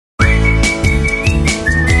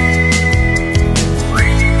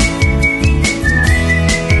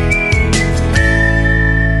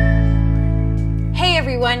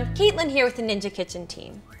here with the Ninja Kitchen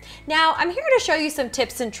team. Now, I'm here to show you some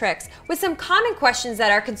tips and tricks with some common questions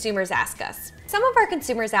that our consumers ask us. Some of our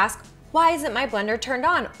consumers ask, why isn't my blender turned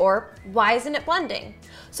on? Or why isn't it blending?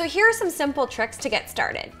 So here are some simple tricks to get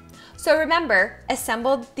started. So remember,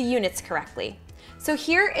 assemble the units correctly. So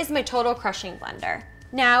here is my total crushing blender.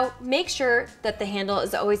 Now, make sure that the handle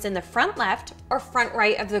is always in the front left or front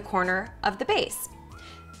right of the corner of the base.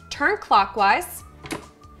 Turn clockwise,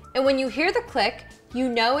 and when you hear the click, you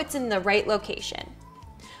know it's in the right location.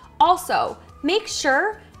 Also, make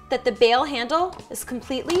sure that the bail handle is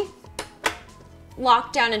completely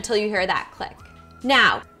locked down until you hear that click.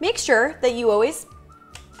 Now, make sure that you always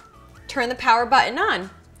turn the power button on.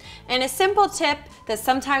 And a simple tip that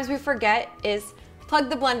sometimes we forget is plug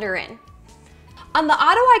the blender in. On the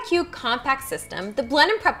Auto-iQ compact system, the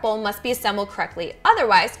blend and prep bowl must be assembled correctly,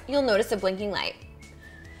 otherwise you'll notice a blinking light.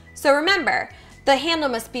 So remember, the handle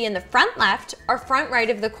must be in the front left or front right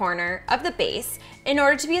of the corner of the base in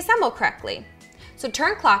order to be assembled correctly. So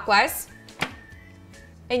turn clockwise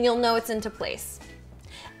and you'll know it's into place.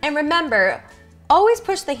 And remember, always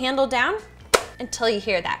push the handle down until you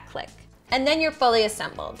hear that click. And then you're fully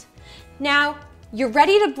assembled. Now, you're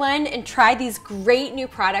ready to blend and try these great new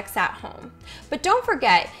products at home. But don't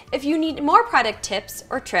forget, if you need more product tips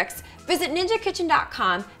or tricks, visit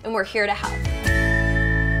ninjakitchen.com and we're here to help.